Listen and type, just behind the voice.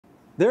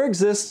There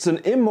exists an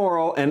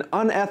immoral and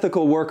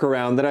unethical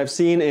workaround that I've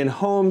seen in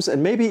homes,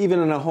 and maybe even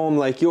in a home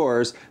like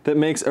yours, that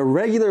makes a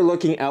regular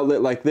looking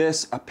outlet like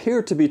this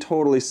appear to be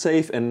totally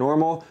safe and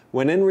normal,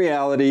 when in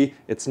reality,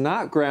 it's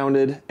not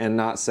grounded and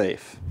not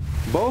safe.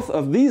 Both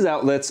of these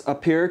outlets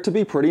appear to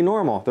be pretty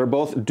normal. They're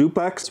both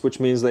duplex, which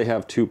means they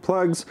have 2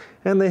 plugs,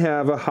 and they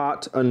have a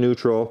hot, a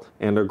neutral,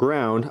 and a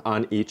ground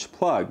on each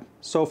plug.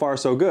 So far,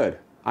 so good.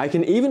 I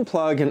can even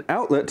plug an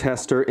outlet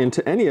tester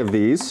into any of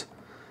these,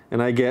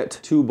 and I get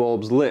 2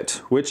 bulbs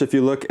lit, which if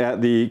you look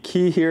at the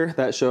key here,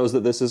 that shows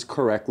that this is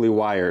correctly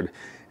wired.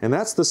 And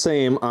that's the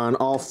same on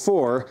all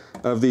 4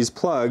 of these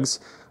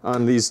plugs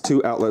on these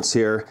 2 outlets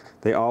here.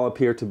 They all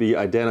appear to be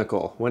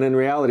identical, when in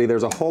reality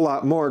there's a whole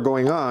lot more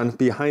going on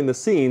behind the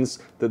scenes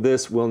that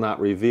this will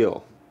not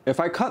reveal. If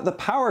I cut the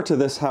power to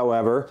this,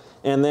 however,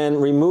 and then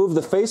remove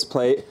the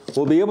faceplate,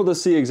 we'll be able to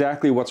see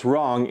exactly what's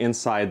wrong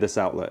inside this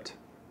outlet.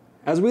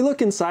 As we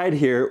look inside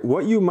here,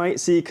 what you might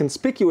see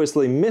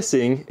conspicuously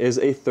missing is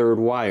a 3rd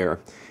wire.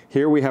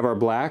 Here we have our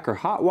black or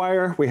hot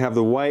wire, we have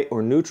the white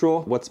or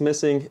neutral. What's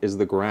missing is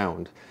the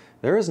ground.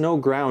 There is no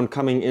ground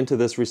coming into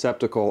this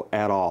receptacle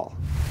at all.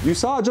 You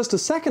saw just a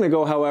second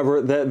ago,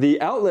 however, that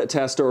the outlet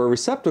tester or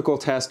receptacle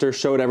tester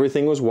showed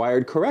everything was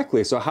wired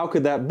correctly. So how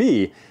could that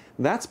be?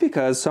 That's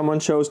because someone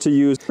chose to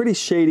use a pretty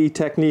shady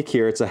technique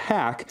here. It's a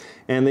hack,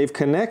 and they've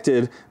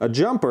connected a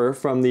jumper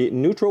from the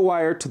neutral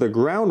wire to the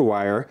ground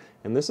wire,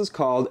 and this is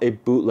called a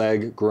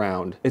bootleg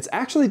ground. It's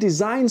actually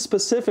designed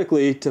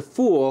specifically to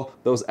fool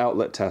those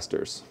outlet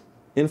testers.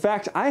 In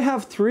fact, I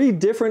have 3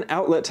 different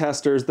outlet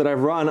testers that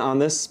I've run on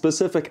this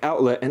specific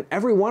outlet, and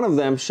every one of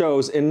them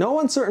shows in no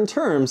uncertain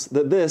terms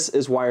that this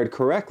is wired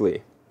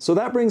correctly. So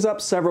that brings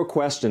up several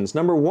questions.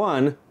 Number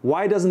 1,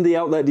 why doesn't the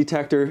outlet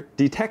detector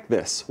detect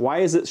this? Why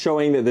is it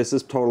showing that this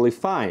is totally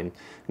fine?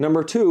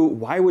 Number 2,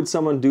 why would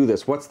someone do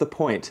this? What's the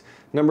point?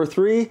 Number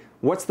 3,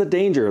 what's the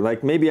danger?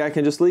 Like, maybe I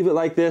can just leave it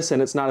like this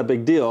and it's not a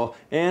big deal.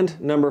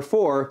 And number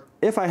 4,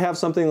 if I have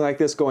something like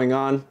this going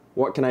on,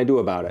 what can I do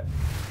about it?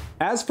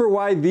 As for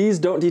why these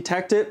don't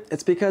detect it,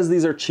 it's because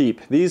these are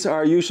cheap. These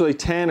are usually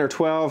 10 or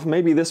 12,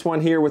 maybe this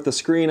one here with the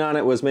screen on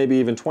it was maybe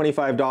even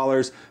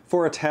 $25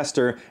 for a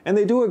tester, and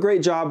they do a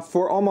great job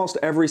for almost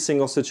every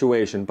single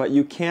situation, but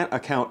you can't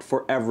account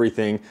for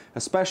everything,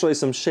 especially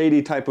some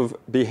shady type of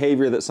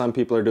behavior that some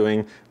people are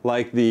doing,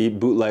 like the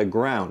bootleg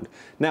ground.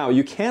 Now,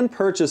 you can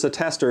purchase a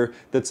tester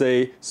that's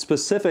a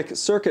specific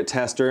circuit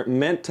tester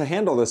meant to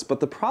handle this, but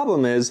the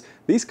problem is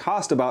these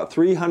cost about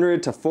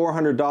 $300 to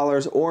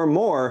 $400 or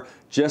more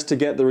just to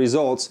get the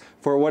results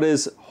for what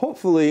is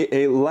hopefully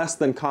a less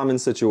than common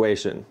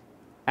situation.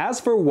 As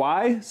for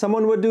why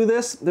someone would do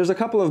this, there's a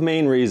couple of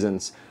main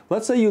reasons.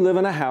 Let's say you live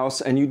in a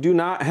house and you do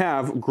not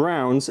have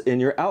grounds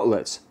in your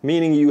outlets,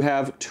 meaning you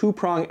have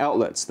 2-prong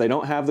outlets. They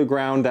don't have the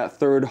ground, that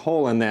 3rd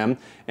hole in them,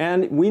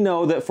 and we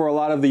know that for a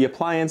lot of the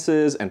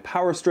appliances and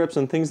power strips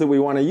and things that we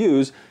want to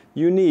use,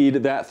 you need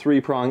that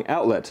 3-prong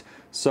outlet.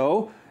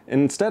 So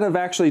instead of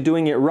actually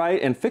doing it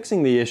right and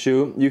fixing the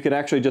issue, you could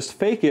actually just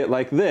fake it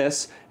like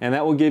this, and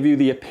that will give you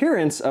the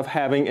appearance of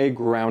having a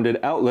grounded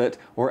outlet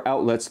or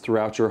outlets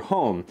throughout your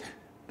home.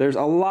 There's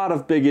a lot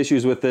of big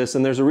issues with this,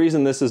 and there's a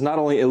reason this is not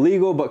only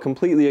illegal, but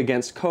completely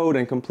against code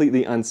and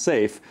completely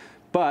unsafe.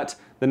 But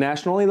the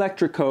National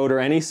Electric Code,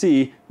 or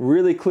NEC,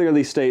 really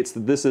clearly states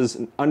that this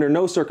is under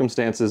no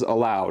circumstances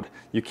allowed.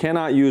 You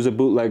cannot use a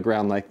bootleg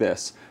ground like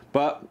this.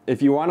 But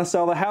if you want to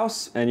sell the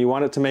house and you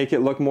want it to make it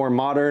look more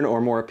modern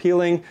or more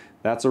appealing,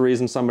 that's a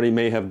reason somebody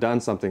may have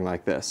done something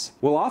like this.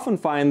 We'll often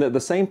find that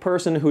the same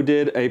person who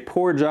did a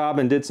poor job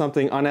and did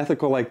something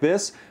unethical like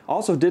this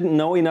also didn't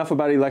know enough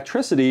about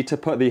electricity to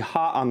put the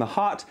hot on the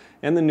hot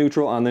and the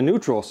neutral on the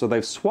neutral. So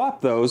they've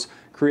swapped those,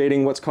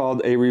 creating what's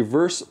called a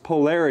reverse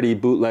polarity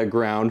bootleg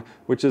ground,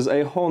 which is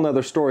a whole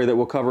nother story that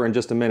we'll cover in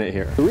just a minute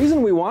here. The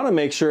reason we want to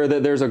make sure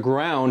that there's a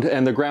ground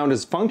and the ground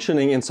is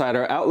functioning inside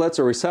our outlets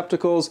or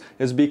receptacles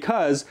is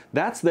because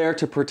that's there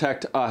to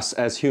protect us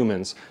as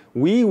humans.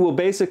 We will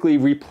basically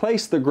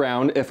replace the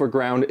ground if a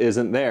ground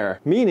isn't there,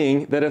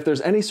 meaning that if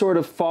there's any sort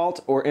of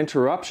fault or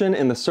interruption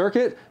in the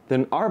circuit,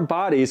 then our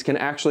bodies can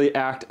actually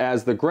act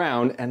as the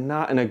ground and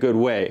not in a good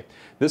way.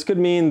 This could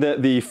mean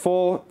that the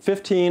full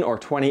 15 or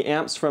 20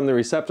 amps from the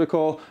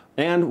receptacle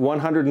and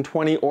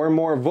 120 or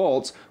more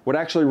volts would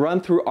actually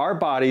run through our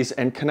bodies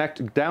and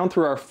connect down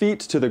through our feet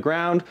to the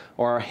ground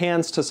or our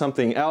hands to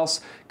something else,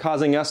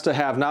 causing us to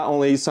have not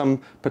only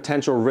some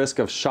potential risk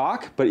of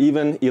shock, but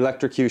even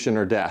electrocution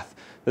or death.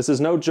 This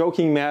is no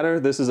joking matter.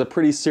 This is a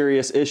pretty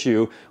serious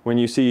issue when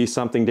you see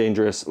something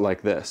dangerous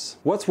like this.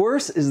 What's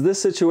worse is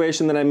this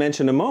situation that I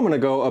mentioned a moment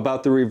ago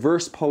about the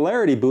reverse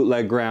polarity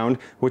bootleg ground,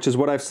 which is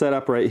what I've set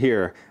up right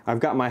here.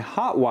 I've got my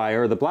hot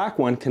wire, the black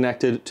one,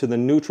 connected to the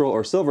neutral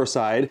or silver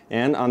side,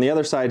 and on the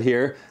other side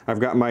here, I've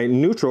got my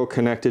neutral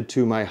connected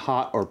to my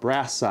hot or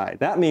brass side.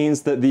 That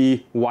means that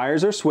the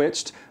wires are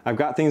switched. I've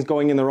got things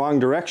going in the wrong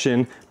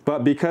direction,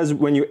 but because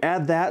when you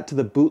add that to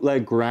the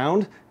bootleg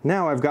ground,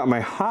 now I've got my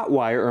hot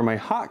wire or my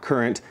hot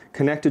current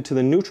connected to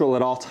the neutral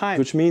at all times,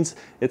 which means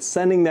it's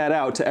sending that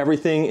out to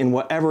everything and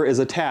whatever is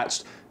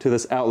attached to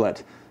this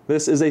outlet.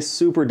 This is a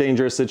super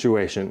dangerous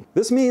situation.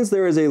 This means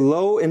there is a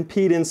low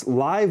impedance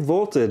live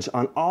voltage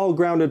on all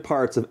grounded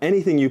parts of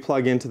anything you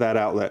plug into that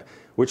outlet,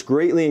 which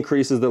greatly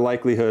increases the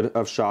likelihood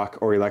of shock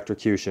or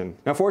electrocution.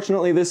 Now,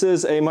 fortunately, this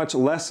is a much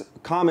less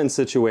common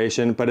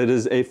situation, but it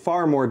is a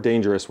far more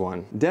dangerous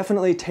one.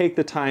 Definitely take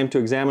the time to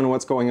examine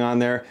what's going on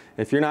there.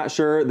 If you're not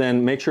sure,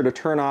 then make sure to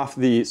turn off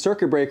the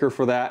circuit breaker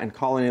for that and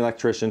call an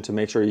electrician to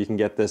make sure you can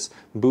get this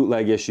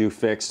bootleg issue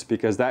fixed,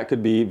 because that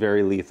could be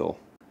very lethal.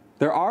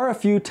 There are a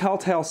few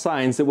telltale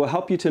signs that will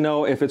help you to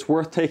know if it's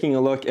worth taking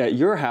a look at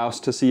your house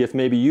to see if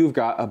maybe you've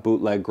got a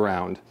bootleg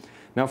ground.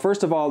 Now,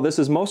 first of all, this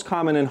is most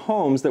common in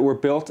homes that were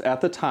built at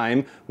the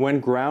time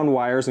when ground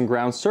wires and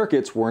ground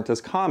circuits weren't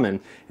as common.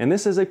 And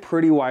this is a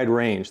pretty wide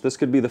range. This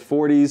could be the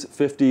 40s,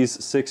 50s,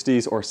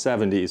 60s, or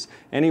 70s,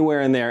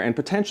 anywhere in there, and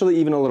potentially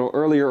even a little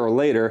earlier or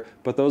later,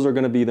 but those are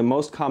going to be the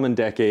most common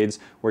decades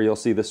where you'll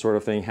see this sort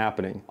of thing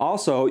happening.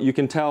 Also, you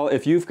can tell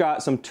if you've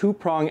got some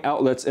two-prong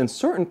outlets in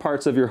certain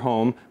parts of your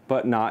home,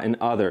 but not in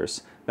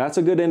others. That's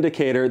a good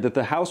indicator that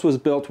the house was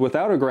built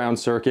without a ground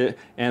circuit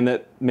and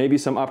that maybe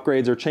some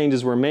upgrades or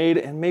changes were made,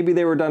 and maybe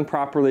they were done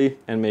properly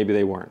and maybe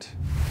they weren't.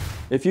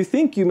 If you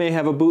think you may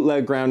have a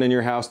bootleg ground in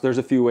your house, there's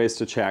a few ways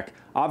to check.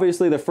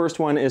 Obviously, the first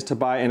one is to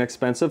buy an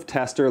expensive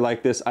tester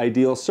like this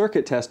Ideal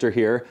circuit tester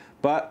here,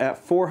 but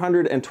at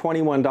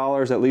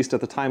 $421, at least at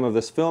the time of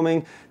this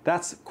filming,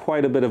 that's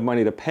quite a bit of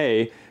money to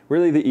pay.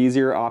 Really, the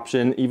easier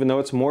option, even though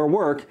it's more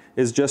work,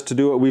 is just to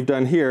do what we've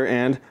done here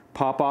and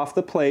pop off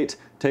the plate,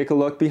 take a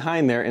look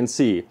behind there and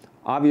see.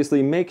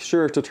 Obviously, make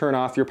sure to turn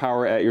off your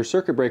power at your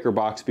circuit breaker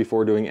box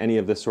before doing any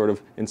of this sort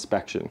of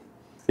inspection.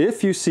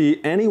 If you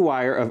see any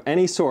wire of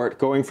any sort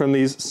going from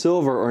these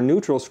silver or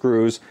neutral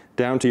screws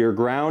down to your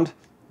ground,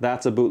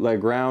 that's a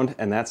bootleg ground,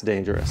 and that's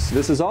dangerous.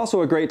 This is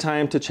also a great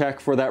time to check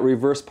for that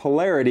reverse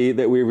polarity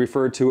that we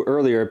referred to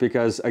earlier,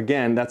 because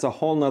again, that's a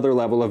whole nother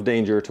level of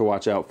danger to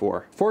watch out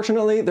for.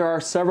 Fortunately, there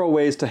are several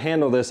ways to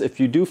handle this if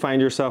you do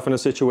find yourself in a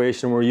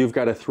situation where you've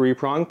got a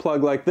three-prong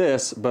plug like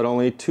this, but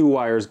only two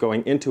wires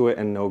going into it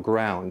and no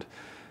ground.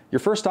 Your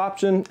first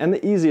option, and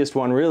the easiest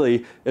one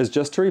really, is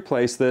just to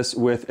replace this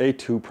with a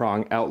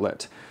two-prong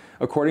outlet.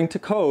 According to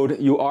code,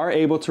 you are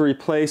able to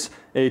replace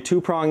a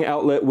two-prong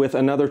outlet with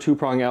another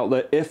two-prong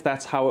outlet if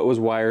that's how it was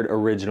wired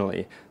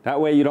originally.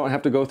 That way you don't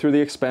have to go through the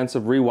expense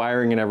of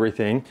rewiring and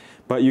everything,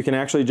 but you can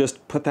actually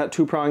just put that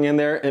two-prong in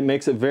there. It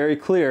makes it very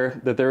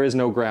clear that there is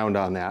no ground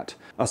on that.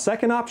 A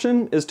second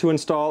option is to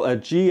install a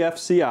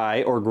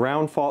GFCI or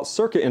ground fault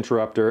circuit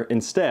interrupter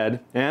instead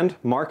and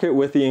mark it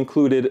with the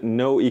included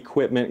no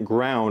equipment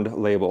ground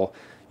label.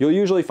 You'll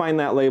usually find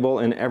that label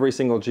in every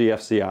single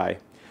GFCI.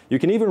 You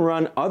can even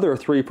run other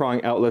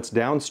three-prong outlets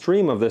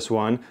downstream of this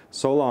one,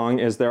 so long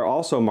as they're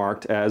also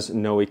marked as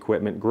no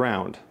equipment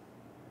ground.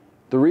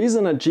 The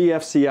reason a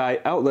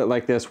GFCI outlet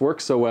like this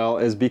works so well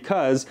is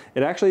because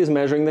it actually is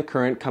measuring the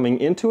current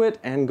coming into it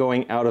and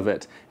going out of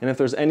it. And if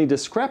there's any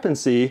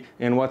discrepancy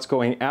in what's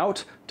going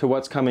out to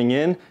what's coming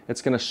in,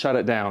 it's going to shut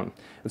it down.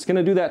 It's going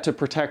to do that to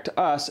protect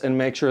us and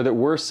make sure that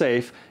we're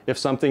safe if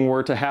something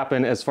were to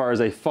happen as far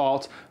as a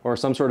fault or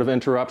some sort of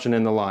interruption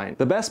in the line.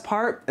 The best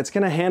part, it's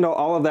going to handle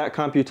all of that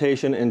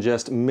computation in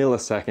just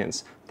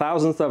milliseconds,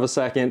 thousandths of a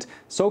second,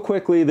 so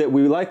quickly that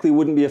we likely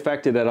wouldn't be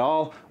affected at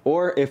all,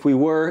 or if we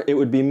were, it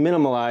would be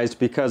minimalized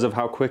because of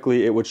how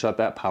quickly it would shut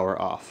that power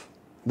off.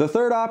 The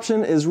third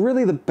option is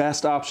really the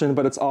best option,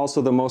 but it's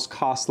also the most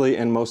costly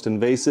and most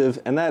invasive,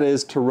 and that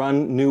is to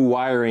run new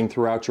wiring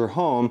throughout your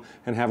home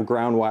and have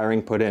ground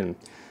wiring put in.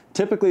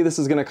 Typically, this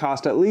is going to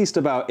cost at least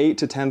about $8,000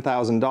 to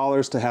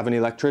 $10,000 to have an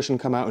electrician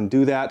come out and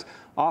do that,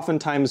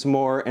 oftentimes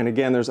more, and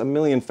again, there's a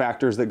million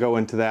factors that go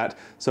into that,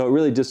 so it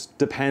really just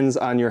depends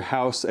on your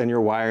house and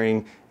your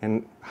wiring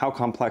and how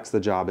complex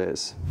the job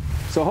is.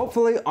 So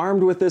hopefully,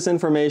 armed with this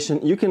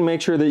information, you can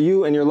make sure that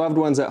you and your loved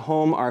ones at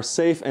home are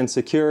safe and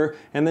secure,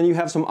 and then you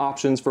have some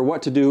options for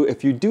what to do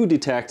if you do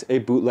detect a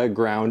bootleg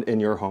ground in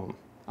your home.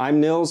 I'm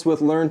Nils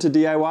with Learn to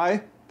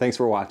DIY. Thanks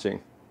for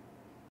watching.